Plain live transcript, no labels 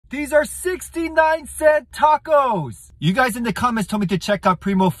These are 69-cent tacos. You guys in the comments told me to check out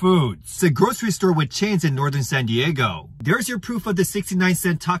Primo Foods. It's a grocery store with chains in northern San Diego. There's your proof of the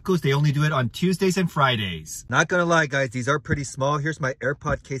 69-cent tacos. They only do it on Tuesdays and Fridays. Not gonna lie, guys, these are pretty small. Here's my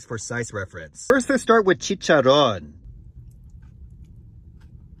AirPod case for size reference. First, let's start with chicharron.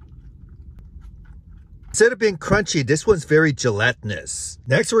 Instead of being crunchy, this one's very gelatinous.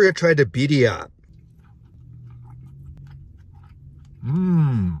 Next, we're gonna try the birria.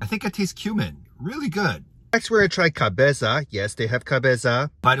 I think it tastes cumin. Really good. Next, we're gonna try cabeza. Yes, they have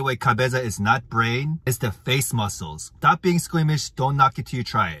cabeza. By the way, cabeza is not brain, it's the face muscles. Stop being squeamish, don't knock it till you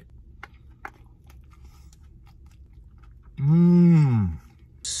try it.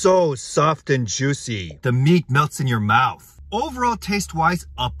 So soft and juicy. The meat melts in your mouth. Overall, taste-wise,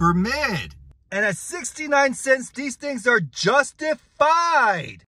 upper mid. And at 69 cents, these things are justified.